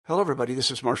Hello, everybody. This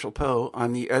is Marshall Poe.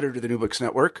 I'm the editor of the New Books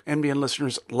Network. NBN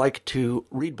listeners like to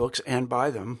read books and buy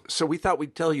them. So we thought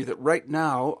we'd tell you that right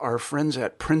now, our friends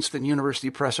at Princeton University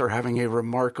Press are having a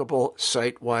remarkable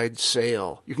site-wide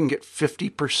sale. You can get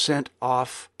 50%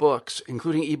 off books,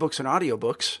 including ebooks and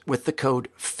audiobooks, with the code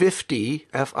 50,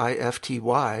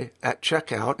 F-I-F-T-Y, at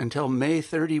checkout until May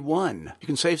 31. You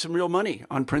can save some real money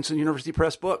on Princeton University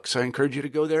Press books. I encourage you to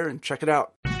go there and check it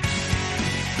out.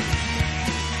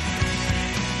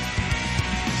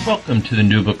 Welcome to the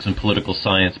New Books in Political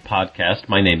Science podcast.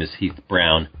 My name is Heath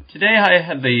Brown. Today I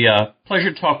have the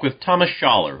pleasure to talk with Thomas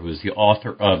Schaller, who is the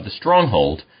author of The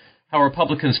Stronghold, How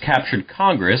Republicans Captured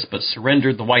Congress But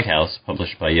Surrendered the White House,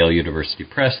 published by Yale University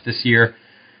Press this year.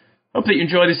 Hope that you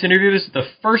enjoy this interview. This is the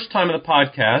first time in the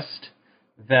podcast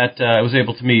that I was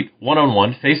able to meet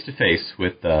one-on-one, face-to-face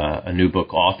with a new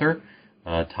book author.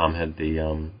 Tom had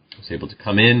was able to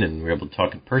come in and we were able to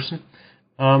talk in person.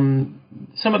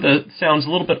 Some of the sounds a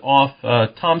little bit off.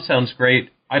 Tom sounds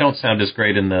great. I don't sound as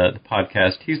great in the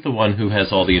podcast. He's the one who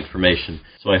has all the information.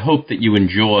 So I hope that you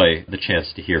enjoy the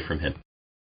chance to hear from him.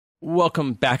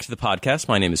 Welcome back to the podcast.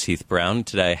 My name is Heath Brown.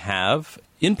 Today I have,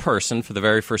 in person for the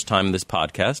very first time in this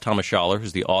podcast, Thomas Schaller,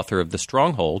 who's the author of The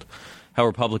Stronghold, How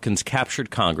Republicans Captured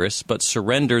Congress But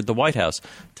Surrendered the White House.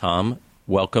 Tom,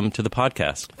 welcome to the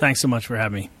podcast. Thanks so much for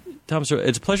having me. Tom,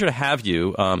 it's a pleasure to have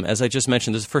you. As I just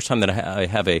mentioned, this is the first time that I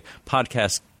have a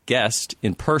podcast guest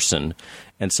in person,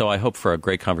 and so I hope for a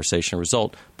great conversation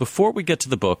result. Before we get to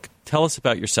the book, tell us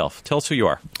about yourself. Tell us who you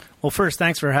are. Well, first,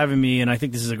 thanks for having me, and I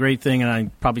think this is a great thing, and I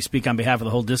probably speak on behalf of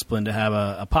the whole discipline to have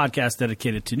a podcast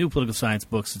dedicated to new political science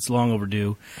books. It's long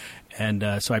overdue, and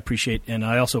so I appreciate, and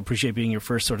I also appreciate being your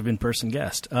first sort of in-person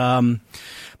guest.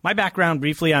 My background,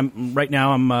 briefly,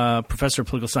 I'm a professor of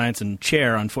political science and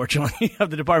chair, unfortunately,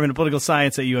 of the Department of Political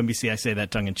Science at UMBC. I say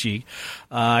that tongue-in-cheek.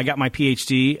 I got my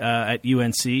Ph.D. At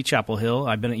UNC, Chapel Hill.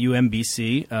 I've been at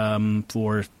UMBC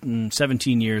for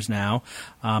 17 years now.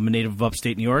 I'm a native of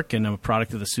upstate New York, and I'm a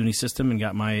product of the SUNY system and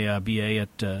got my BA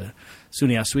at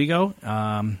SUNY Oswego.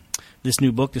 This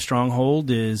new book, The Stronghold,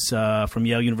 is from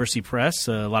Yale University Press.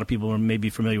 A lot of people may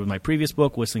be familiar with my previous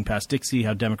book, Whistling Past Dixie,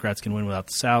 How Democrats Can Win Without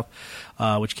the South,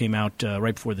 which came out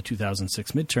right before the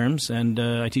 2006 midterms. And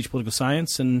I teach political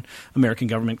science and American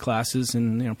government classes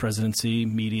and presidency,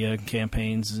 media,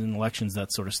 campaigns, and elections,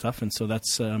 that sort of stuff. And so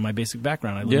that's my basic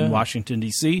background. I live in Washington,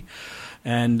 D.C.,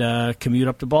 and commute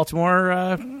up to Baltimore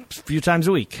a few times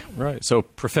a week. Right. So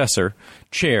professor,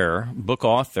 chair, book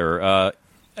author.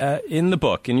 In the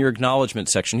book, in your acknowledgement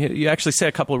section, you actually say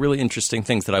a couple of really interesting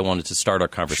things that I wanted to start our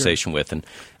conversation with. And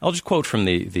I'll just quote from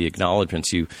the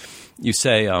acknowledgements. You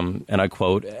say, and I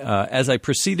quote, as I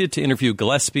proceeded to interview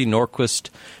Gillespie, Norquist,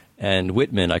 and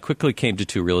Whitman, I quickly came to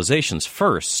two realizations.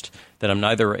 First, that I'm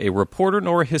neither a reporter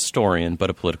nor a historian,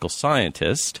 but a political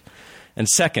scientist. And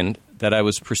second, that I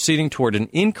was proceeding toward an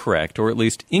incorrect or at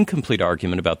least incomplete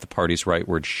argument about the party's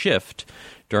rightward shift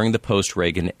during the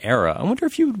post-Reagan era. I wonder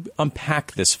if you'd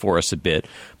unpack this for us a bit.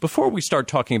 Before we start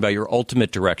talking about your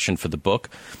ultimate direction for the book,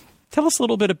 tell us a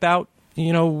little bit about,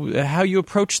 how you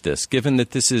approach this, given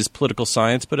that this is political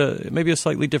science, but maybe a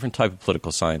slightly different type of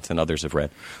political science than others have read.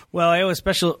 Well, I owe a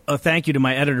special thank you to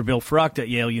my editor, Bill Frucht, at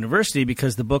Yale University,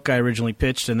 because the book I originally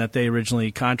pitched and that they originally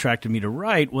contracted me to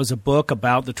write was a book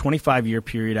about the 25-year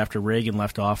period after Reagan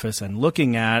left office and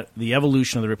looking at the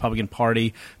evolution of the Republican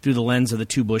Party through the lens of the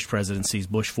two Bush presidencies,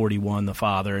 Bush 41, the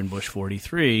father, and Bush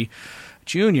 43,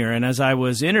 Jr. And as I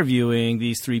was interviewing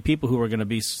these three people who were going to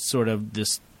be sort of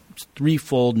this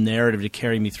threefold narrative to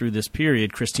carry me through this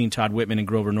period, Christine Todd Whitman and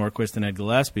Grover Norquist and Ed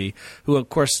Gillespie, who, of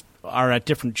course, are at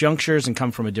different junctures and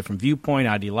come from a different viewpoint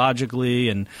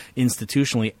ideologically and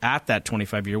institutionally at that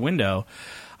 25-year window,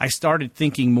 I started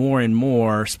thinking more and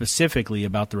more specifically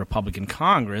about the Republican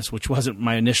Congress, which wasn't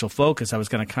my initial focus. I was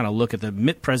going to kind of look at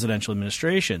the presidential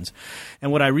administrations.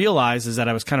 And what I realized is that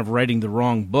I was kind of writing the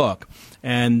wrong book.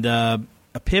 And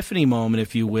epiphany moment,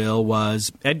 if you will,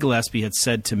 was Ed Gillespie had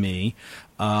said to me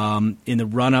in the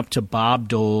run-up to Bob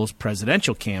Dole's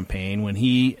presidential campaign, when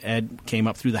Ed came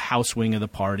up through the House wing of the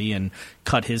party and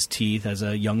cut his teeth as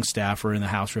a young staffer in the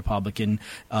House Republican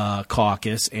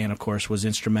caucus, and of course was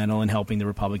instrumental in helping the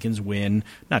Republicans win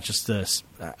not just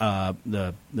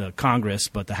the Congress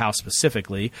but the House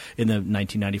specifically in the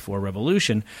 1994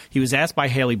 revolution. He was asked by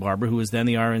Haley Barbour, who was then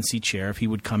the RNC chair, if he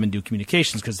would come and do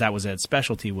communications, because that was Ed's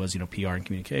specialty, was PR and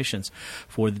communications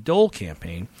for the Dole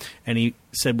campaign. And he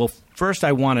said, well, first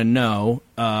I want to know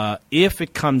if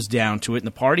it comes down to it, and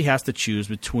the party has to choose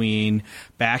between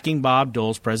backing Bob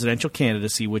Dole's presidential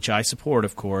candidacy, which I support,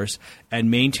 of course,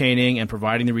 and maintaining and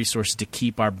providing the resources to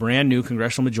keep our brand new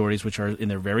congressional majorities, which are in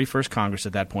their very first Congress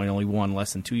at that point, only one less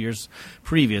House. And 2 years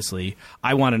previously,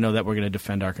 I want to know that we're going to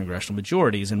defend our congressional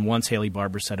majorities. And once Haley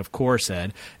Barbour said, of course,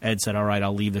 Ed said, all right,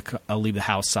 I'll leave the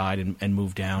House side and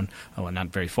move down, not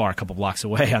very far, a couple blocks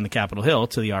away on the Capitol Hill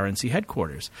to the RNC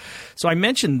headquarters. So I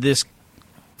mentioned this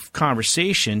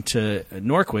conversation to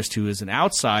Norquist, who is an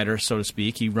outsider, so to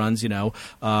speak. He runs,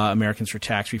 Americans for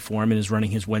Tax Reform and is running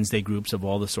his Wednesday groups of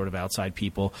all the sort of outside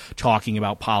people talking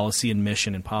about policy and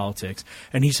mission and politics.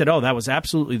 And he said, that was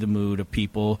absolutely the mood of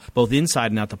people, both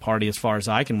inside and out the party, as far as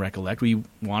I can recollect. We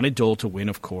wanted Dole to win,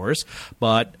 of course,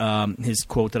 but his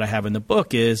quote that I have in the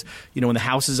book is, when the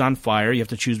house is on fire, you have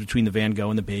to choose between the Van Gogh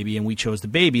and the baby, and we chose the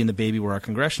baby, and the baby were our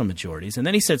congressional majorities. And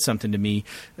then he said something to me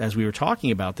as we were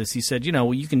talking about this. He said,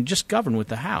 you can just govern with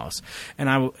the House. And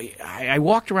I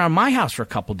walked around my house for a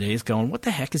couple days going, what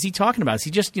the heck is he talking about? Is he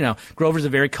just, Grover's a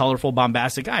very colorful,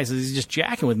 bombastic guy, so he's just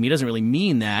jacking with me. He doesn't really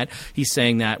mean that. He's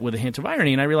saying that with a hint of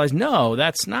irony. And I realized, no,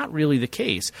 that's not really the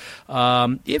case.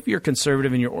 If you're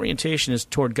conservative and your orientation is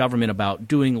toward government about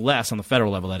doing less on the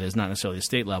federal level, that is, not necessarily the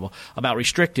state level, about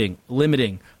restricting,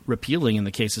 limiting, repealing in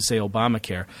the case of, say,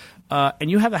 Obamacare,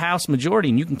 and you have a House majority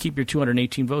and you can keep your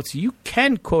 218 votes, you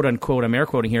can, quote unquote, I'm air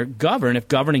quoting here, govern if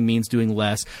governing means doing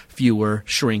less, fewer,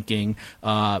 shrinking,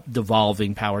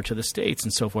 devolving power to the states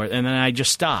and so forth. And then I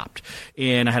just stopped.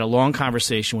 And I had a long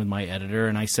conversation with my editor,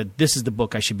 and I said, this is the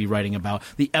book I should be writing about,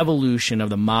 the evolution of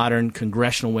the modern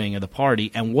congressional wing of the party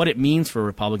and what it means for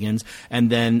Republicans, and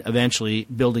then eventually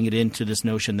building it into this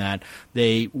notion that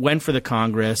they went for the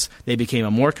Congress, they became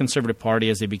a more conservative party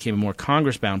as they became a more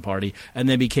Congress-bound party, and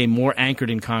they became more anchored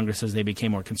in Congress as they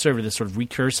became more conservative, this sort of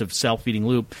recursive, self-feeding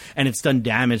loop, and it's done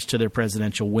damage to their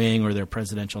presidential wing or their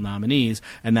presidential nominees,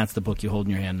 and that's the book you hold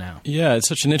in your hand now. Yeah, it's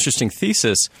such an interesting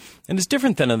thesis, and it's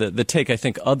different than the take I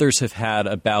think others have had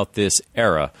about this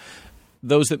era.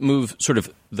 Those that move sort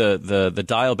of the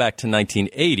dial back to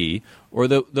 1980, or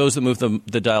those that move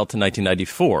the dial to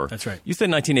 1994. That's right. You said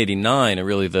 1989, and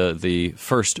really the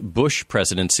first Bush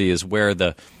presidency is where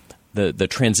the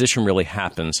transition really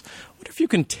happens. What if you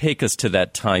can take us to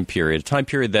that time period, a time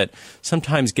period that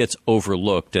sometimes gets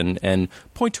overlooked, and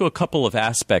point to a couple of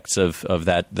aspects of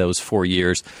those 4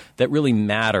 years that really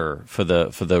matter for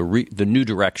the new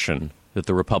direction that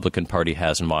the Republican Party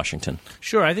has in Washington?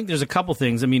 Sure. I think there's a couple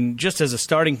things. I mean, just as a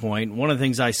starting point, one of the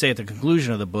things I say at the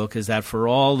conclusion of the book is that for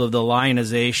all of the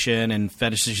lionization and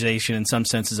fetishization in some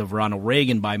senses of Ronald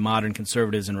Reagan by modern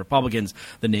conservatives and Republicans,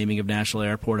 the naming of National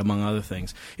Airport, among other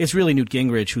things, it's really Newt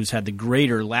Gingrich who's had the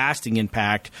greater lasting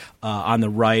impact on the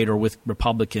right or with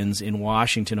Republicans in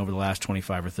Washington over the last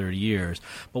 25 or 30 years.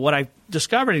 But what I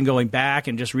discovered in going back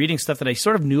and just reading stuff that I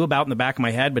sort of knew about in the back of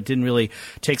my head but didn't really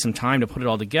take some time to put it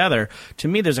all together, to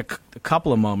me there's a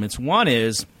couple of moments. One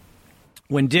is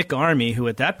when Dick Armey, who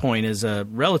at that point is a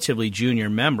relatively junior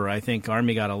member, I think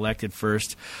Armey got elected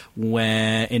first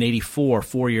in '84,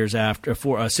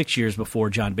 6 years before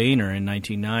John Boehner in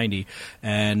 1990,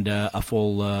 and a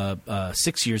full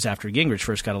 6 years after Gingrich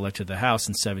first got elected to the House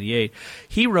in '78.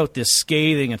 He wrote this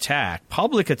scathing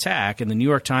public attack in the New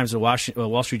York Times, the Wall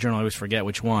Street Journal, I always forget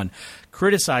which one,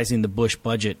 criticizing the Bush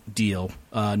budget deal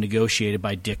negotiated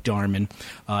by Dick Darman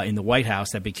in the White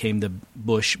House that became the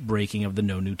Bush breaking of the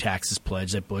No New Taxes pledge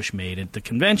that Bush made at the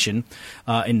convention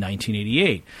in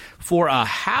 1988. For a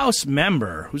House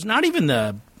member who's not even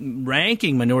the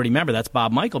ranking minority member, that's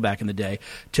Bob Michael back in the day,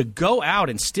 to go out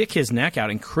and stick his neck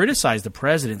out and criticize the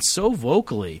president so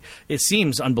vocally, it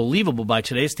seems unbelievable by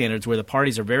today's standards, where the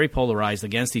parties are very polarized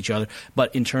against each other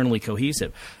but internally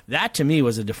cohesive. That to me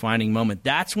was a defining moment.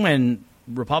 That's when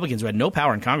Republicans, who had no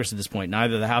power in Congress at this point,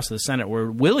 neither the House or the Senate, were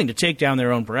willing to take down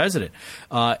their own president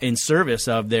in service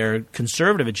of their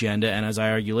conservative agenda and, as I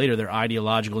argue later, their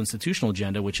ideological institutional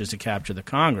agenda, which is to capture the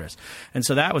Congress. And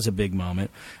so that was a big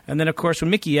moment. And then, of course, when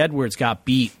Mickey Edwards got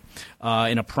beat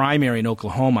in a primary in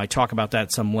Oklahoma, I talk about that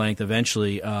at some length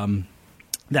eventually,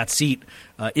 that seat,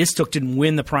 Istuk didn't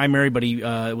win the primary, but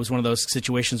it was one of those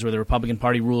situations where the Republican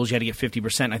Party rules you had to get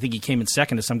 50%. I think he came in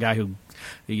second to some guy who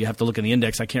you have to look in the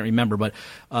index. I can't remember, but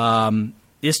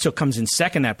Istuk comes in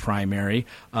second that primary.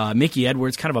 Mickey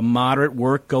Edwards, kind of a moderate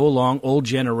go along, old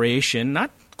generation,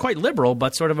 not quite liberal,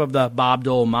 but sort of the Bob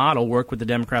Dole model, work with the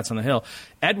Democrats on the Hill.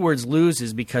 Edwards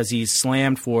loses because he's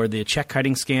slammed for the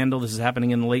check-kiting scandal. This is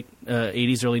happening in the late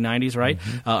 80s, early 90s, right?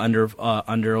 Mm-hmm.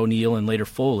 Under O'Neill and later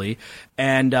Foley.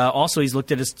 And also he's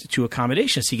looked at as to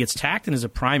accommodations. He gets tacked in as a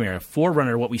primary, a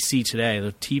forerunner of what we see today,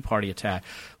 the Tea Party attack.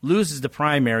 Loses the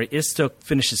primary. Istuk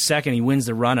finishes second. He wins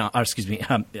the runoff.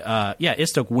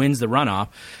 Istuk wins the runoff,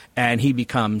 and he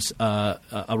becomes a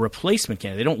replacement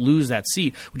candidate. They don't lose that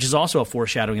seat, which is also a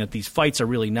foreshadowing that these fights are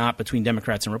really not between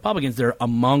Democrats and Republicans. They're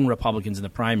among Republicans in the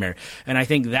primary. And I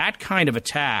think that kind of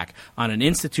attack on an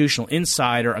institutional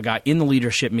insider, a guy in the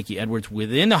leadership, Mickey Edwards,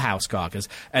 within the House caucus,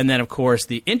 and then, of course,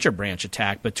 the interbranch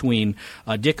attack between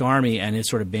Dick Armey and his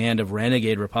sort of band of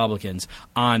renegade Republicans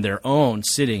on their own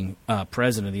sitting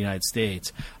president of the United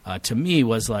States, to me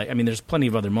was like, I mean, there's plenty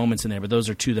of other moments in there, but those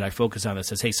are two that I focus on that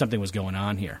says, hey, something was going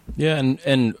on here. Yeah,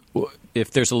 and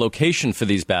if there's a location for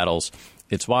these battles,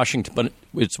 it's Washington,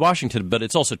 but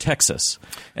it's also Texas.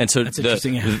 And so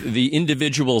the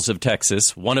individuals of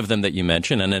Texas, one of them that you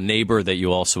mentioned, and a neighbor that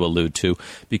you also allude to,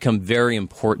 become very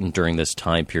important during this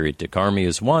time period. Dick Armey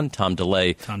is one. Tom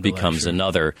DeLay becomes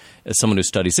another. As someone who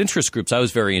studies interest groups, I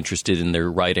was very interested in their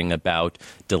writing about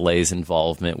DeLay's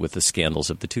involvement with the scandals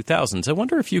of the 2000s. I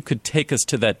wonder if you could take us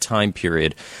to that time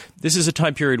period. This is a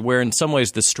time period where, in some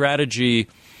ways, the strategy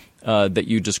that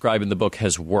you describe in the book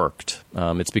has worked.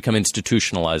 It's become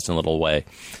institutionalized in a little way,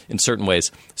 in certain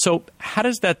ways. So how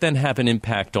does that then have an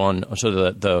impact on sort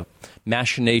of the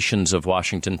machinations of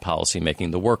Washington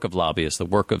policymaking, the work of lobbyists, the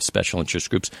work of special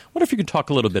interest groups? I wonder if you can talk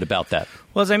a little bit about that.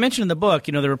 Well, as I mentioned in the book,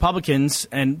 the Republicans,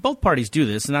 and both parties do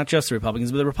this, not just the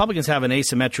Republicans, but the Republicans have an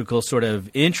asymmetrical sort of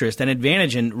interest and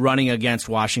advantage in running against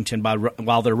Washington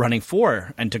while they're running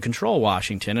for and to control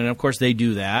Washington. And, of course, they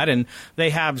do that. And they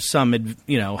have some,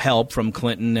 help from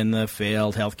Clinton and the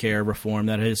failed health care reform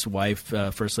that his wife,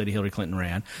 First Lady Hillary Clinton,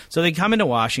 ran. So they come into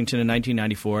Washington in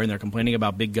 1994, and they're complaining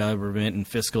about big government and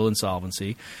fiscal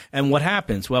insolvency. And what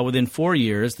happens? Well, within 4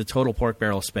 years, the total pork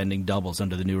barrel spending doubles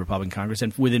under the new Republican Congress.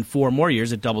 And within 4 more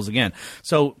years, it doubles again.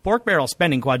 So pork barrel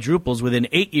spending quadruples within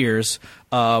 8 years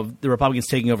of the Republicans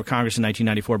taking over Congress in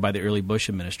 1994 by the early Bush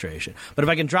administration. But if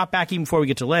I can drop back even before we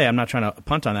get to Lay, I'm not trying to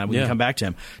punt on that. We can come back to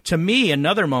him. To me,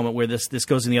 another moment where this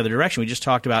goes in the other direction, we just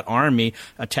talked about Armey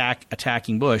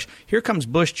attacking Bush. Here comes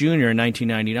Bush Jr. in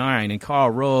 1999, and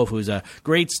Karl Rove, who's a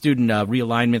great student of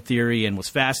realignment theory and was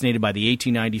fascinated by the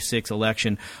 1896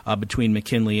 election between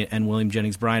McKinley and William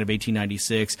Jennings Bryan of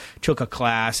 1896, took a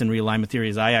class in realignment theory,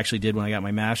 as I actually did when I got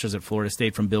my master's at Florida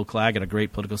State from Bill Claggett, a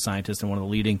great political scientist and one of the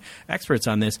leading experts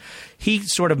on this. He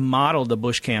sort of modeled the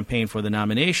Bush campaign for the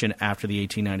nomination after the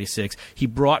 1896. He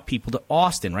brought people to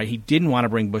Austin, right? He didn't want to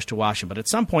bring Bush to Washington, but at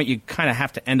some point you kind of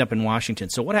have to end up in Washington.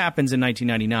 So what happens in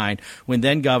 1999 when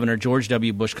then Governor George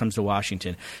W. Bush comes to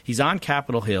Washington? He's on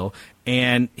Capitol Hill,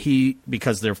 and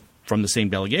because they're from the same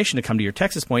delegation, to come to your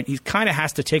Texas point, he kind of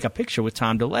has to take a picture with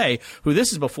Tom DeLay, who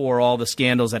this is before all the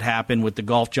scandals that happened with the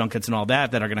golf junkets and all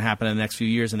that are going to happen in the next few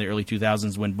years in the early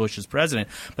 2000s when Bush is president.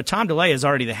 But Tom DeLay is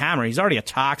already the hammer. He's already a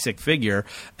toxic figure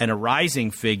and a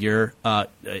rising figure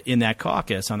in that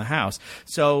caucus on the House.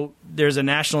 So there's a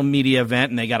national media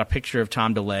event, and they got a picture of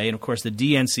Tom DeLay. And, of course, the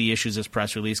DNC issues this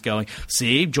press release going,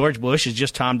 see, George Bush is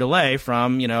just Tom DeLay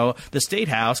from, the State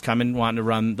House coming wanting to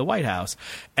run the White House.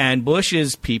 And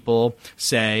Bush's people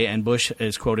say, and Bush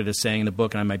is quoted as saying in the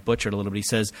book, and I might butcher it a little bit, he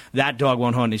says, that dog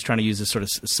won't hunt. He's trying to use this sort of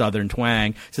Southern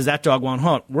twang. He says, that dog won't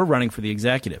hunt. We're running for the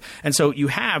executive. And so you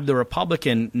have the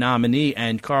Republican nominee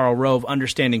and Karl Rove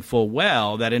understanding full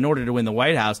well that in order to win the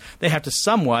White House, they have to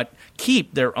somewhat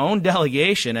keep their own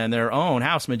delegation and their own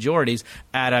House majorities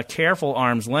at a careful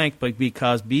arm's length, but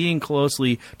because being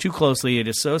too closely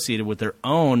associated with their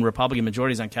own Republican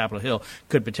majorities on Capitol Hill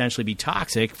could potentially be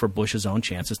toxic for Bush's own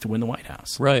chances to win the White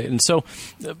House. Right. And so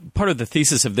part of the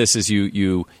thesis of this is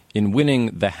you in winning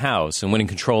the House and winning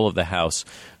control of the House,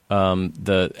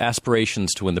 the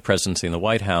aspirations to win the presidency in the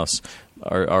White House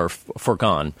are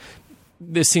foregone.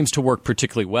 This seems to work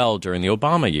particularly well during the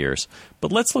Obama years.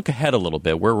 But let's look ahead a little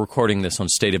bit. We're recording this on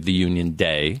State of the Union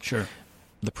Day. Sure.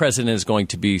 The president is going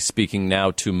to be speaking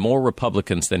now to more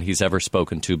Republicans than he's ever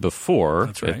spoken to before.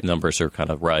 That's right. If numbers are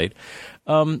kind of right.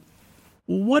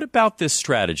 What about this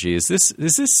strategy? Is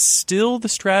this still the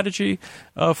strategy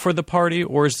for the party,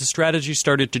 or has the strategy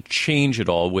started to change at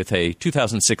all with a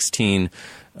 2016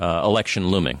 election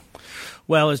looming?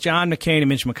 Well, as John McCain and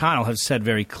Mitch McConnell have said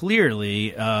very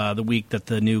clearly the week that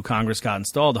the new Congress got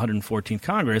installed, the 114th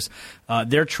Congress,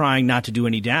 they're trying not to do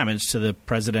any damage to the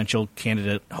presidential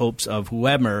candidate hopes of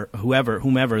whomever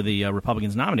the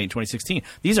Republicans nominate in 2016.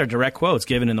 These are direct quotes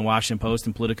given in the Washington Post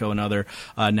and Politico and other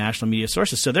national media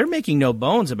sources. So they're making no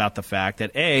bones about the fact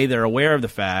that, A, they're aware of the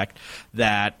fact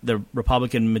that the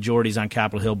Republican majorities on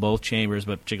Capitol Hill, both chambers,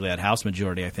 but particularly that House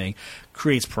majority, I think,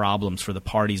 creates problems for the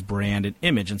party's brand and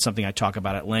image, and something I talk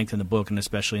about at length in the book, and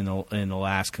especially in the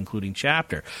last concluding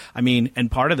chapter. I mean,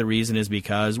 and part of the reason is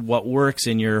because what works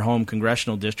in your home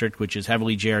congressional district, which is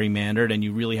heavily gerrymandered, and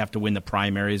you really have to win the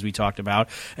primaries we talked about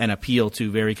and appeal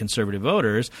to very conservative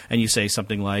voters, and you say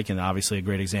something like, and obviously a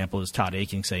great example is Todd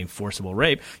Akin saying forcible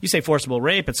rape. You say forcible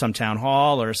rape at some town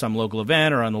hall or some local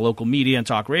event or on the local media and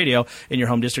talk radio in your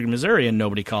home district in Missouri, and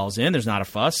nobody calls in. There's not a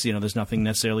fuss. There's nothing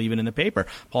necessarily even in the paper.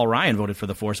 Paul Ryan voted for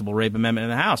the forcible rape amendment in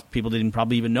the House. People didn't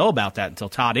probably even know about that until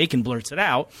Todd Akin blurts it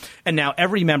out. And now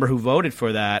every member who voted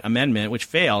for that amendment, which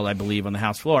failed, I believe, on the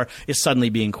House floor, is suddenly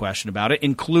being questioned about it,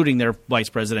 including their vice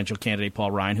presidential candidate,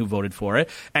 Paul Ryan, who voted for it,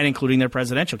 and including their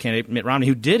presidential candidate, Mitt Romney,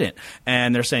 who didn't.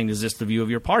 And they're saying, is this the view of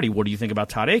your party? What do you think about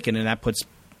Todd Akin? And that puts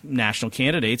national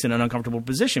candidates in an uncomfortable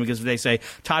position, because if they say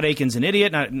Todd Akin's an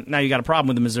idiot, now you got a problem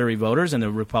with the Missouri voters and the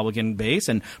Republican base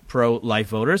and pro-life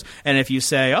voters. And if you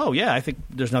say, oh, yeah, I think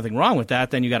there's nothing wrong with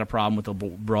that, then you got a problem with the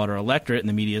broader electorate, and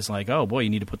the media is like, oh, boy, you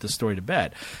need to put this story to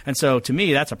bed. And so to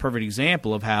me, that's a perfect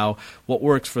example of how what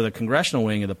works for the congressional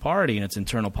wing of the party and its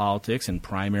internal politics and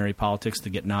primary politics to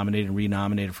get nominated and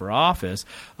renominated for office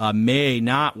may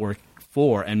not work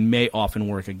for and may often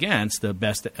work against the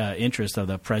best interest of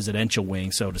the presidential wing,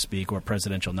 so to speak, or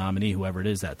presidential nominee, whoever it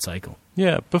is that cycle.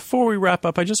 Yeah. Before we wrap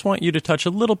up, I just want you to touch a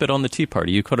little bit on the Tea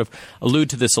Party. You could have alluded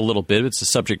to this a little bit. It's a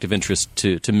subject of interest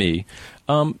to me.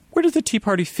 Where does the Tea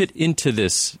Party fit into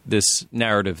this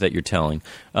narrative that you're telling?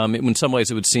 In some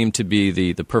ways, it would seem to be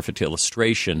the perfect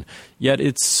illustration, yet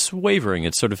it's wavering.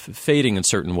 It's sort of fading in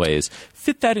certain ways.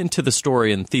 Fit that into the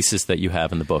story and thesis that you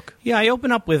have in the book. Yeah, I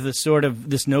open up with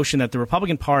this notion that the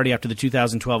Republican Party, after the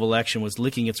 2012 election, was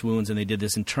licking its wounds, and they did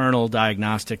this internal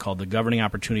diagnostic called the Governing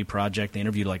Opportunity Project. They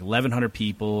interviewed like 1,100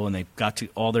 people, and they got to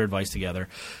all their advice together.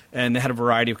 And they had a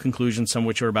variety of conclusions, some of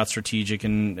which were about strategic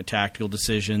and tactical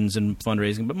decisions and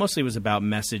fundraising, but mostly it was about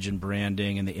message and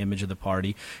branding and the image of the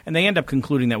party. And they end up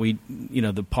concluding that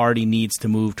the party needs to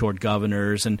move toward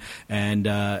governors and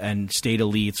state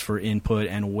elites for input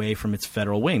and away from its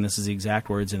federal wing. This is the exact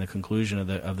words in the conclusion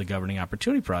of the Governing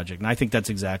Opportunity Project. And I think that's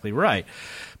exactly right.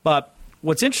 But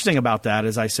what's interesting about that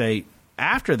is I say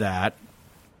after that,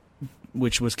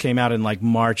 which came out in like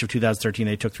March of 2013,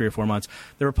 they took 3 or 4 months,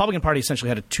 the Republican Party essentially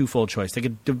had a twofold choice. They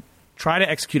could try to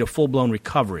execute a full-blown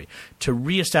recovery, to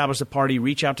reestablish the party,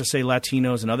 reach out to, say,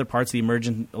 Latinos and other parts of the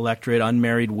emergent electorate,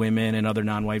 unmarried women and other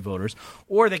non-white voters,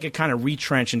 or they could kind of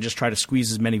retrench and just try to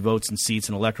squeeze as many votes and seats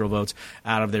and electoral votes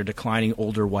out of their declining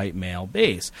older white male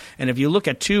base. And if you look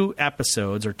at 2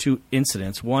 episodes or 2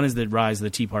 incidents, one is the rise of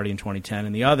the Tea Party in 2010,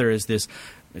 and the other is this,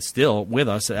 it's still with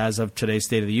us as of today's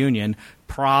State of the Union,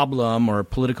 problem or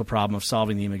political problem of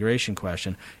solving the immigration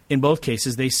question. In both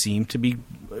cases, they seem to be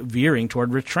veering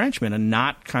toward retrenchment and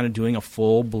not kind of doing a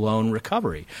full-blown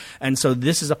recovery. And so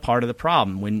this is a part of the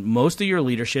problem. When most of your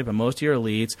leadership and most of your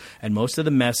elites and most of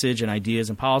the message and ideas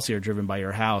and policy are driven by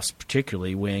your House,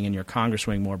 particularly wing, and your Congress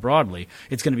wing more broadly,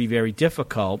 it's going to be very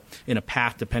difficult in a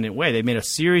path-dependent way. They've made a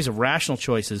series of rational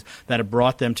choices that have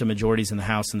brought them to majorities in the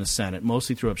House and the Senate,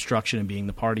 mostly through obstruction and being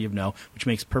the party of no, which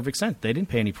makes perfect sense. They didn't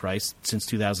pay any price since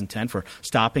 2010 for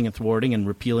stopping and thwarting and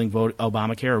repealing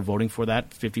Obamacare or voting for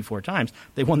that 54 times.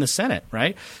 They won the Senate,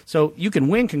 right? So you can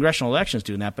win congressional elections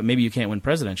doing that, but maybe you can't win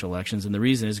presidential elections. And the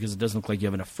reason is because it doesn't look like you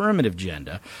have an affirmative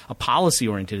agenda, a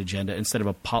policy-oriented agenda, instead of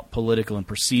a political and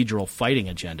procedural fighting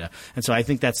agenda. And so I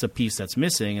think that's the piece that's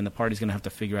missing, and the party's going to have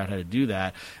to figure out how to do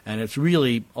that. And it's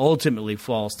really ultimately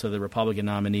falls to the Republican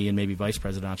nominee and maybe vice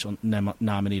presidential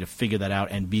nominee to figure that out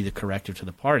and be the corrective to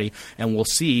the party. And we'll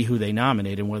see who they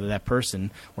nominate and whether that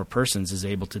person or persons is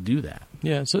able to do that.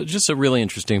 Yeah, so just a really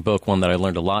interesting book, one that I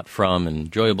learned a lot from and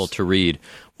enjoyable to read. I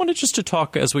wanted just to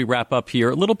talk, as we wrap up here,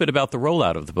 a little bit about the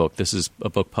rollout of the book. This is a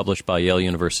book published by Yale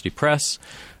University Press.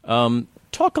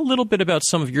 Talk a little bit about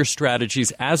some of your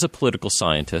strategies as a political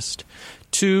scientist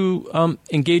to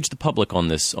engage the public on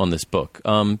this book.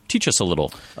 Teach us a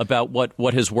little about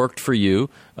what has worked for you.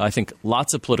 I think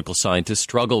lots of political scientists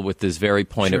struggle with this very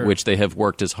point at which they have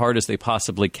worked as hard as they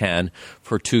possibly can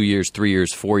for 2 years, 3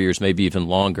 years, 4 years, maybe even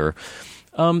longer.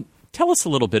 Tell us a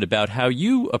little bit about how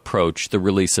you approach the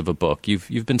release of a book.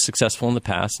 You've been successful in the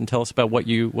past, and tell us about what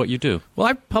you do. Well,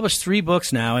 I've published 3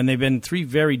 books now, and they've been 3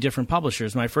 very different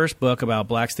publishers. My first book about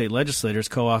black state legislators,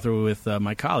 co-authored with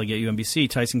my colleague at UMBC,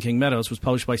 Tyson King Meadows, was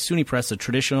published by SUNY Press, a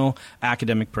traditional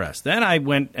academic press. Then I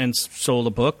went and sold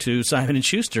a book to Simon &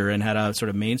 Schuster and had a sort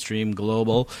of mainstream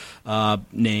global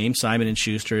name, Simon &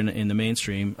 Schuster, in the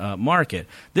mainstream market.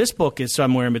 This book is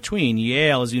somewhere in between.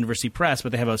 Yale is University Press,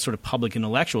 but they have a sort of public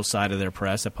intellectual side side of their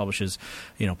press that publishes,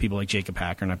 people like Jacob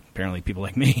Hacker and apparently people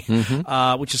like me,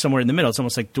 which is somewhere in the middle. It's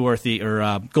almost like Dorothy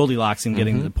or Goldilocks in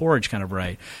getting the porridge kind of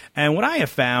right. And what I have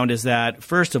found is that,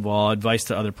 first of all, advice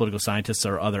to other political scientists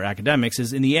or other academics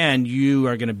is, in the end, you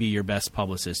are going to be your best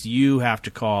publicist. You have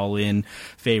to call in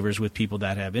favors with people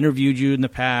that have interviewed you in the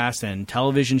past, and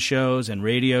television shows and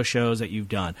radio shows that you've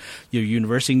done. Your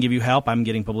university can give you help. I'm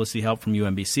getting publicity help from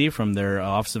UMBC, from their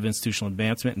Office of Institutional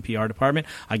Advancement and PR department.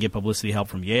 I get publicity help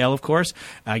from Yale, of course.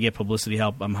 I get publicity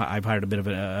help. I've hired a bit of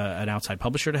an outside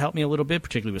publisher to help me a little bit,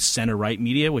 particularly with center-right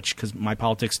media, because my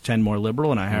politics tend more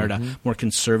liberal, and I hired a more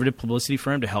conservative publicity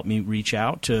firm to help me reach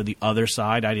out to the other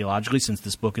side ideologically, since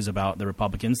this book is about the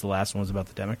Republicans. The last one was about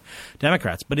the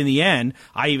Democrats. But in the end,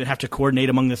 I even have to coordinate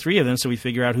among the three of them so we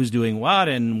figure out who's doing what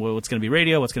and what's going to be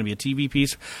radio, what's going to be a TV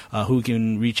piece, who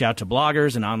can reach out to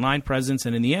bloggers and online presence.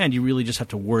 And in the end, you really just have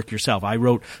to work yourself. I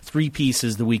wrote 3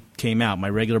 pieces the week came out. My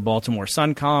regular Baltimore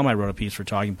Sun column. I wrote a piece for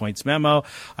Talking Points Memo.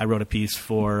 I wrote a piece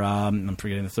for, I'm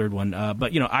forgetting the third one.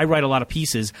 But I write a lot of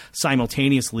pieces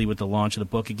simultaneously with the launch of the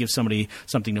book. It gives somebody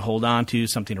something to hold on to,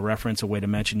 something to reference, a way to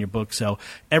mention your book. So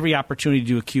every opportunity to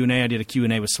do a Q&A. I did a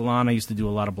Q&A with Solana. I used to do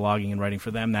a lot of blogging and writing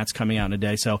for them. That's coming out in a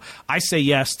day. So I say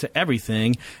yes to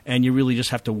everything, and you really just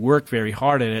have to work very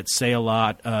hard at it, say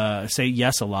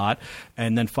yes a lot,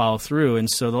 and then follow through. And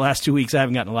so the last 2 weeks I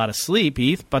haven't gotten a lot of sleep,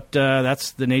 Heath, but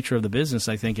that's the nature of the business,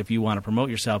 I think, if you want to promote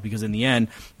yourself, because in the end,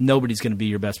 nobody's going to be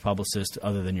your best publicist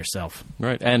other than yourself.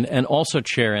 Right. And also,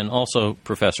 Chair, and also,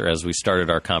 Professor, as we started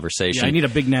our conversation. Yeah, I need a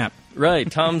big nap.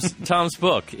 Right. Tom's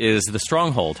book is The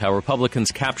Stronghold, How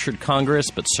Republicans Captured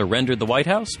Congress but Surrendered the White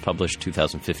House, published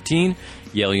 2015,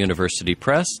 Yale University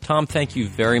Press. Tom, thank you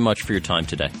very much for your time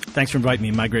today. Thanks for inviting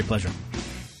me. My great pleasure.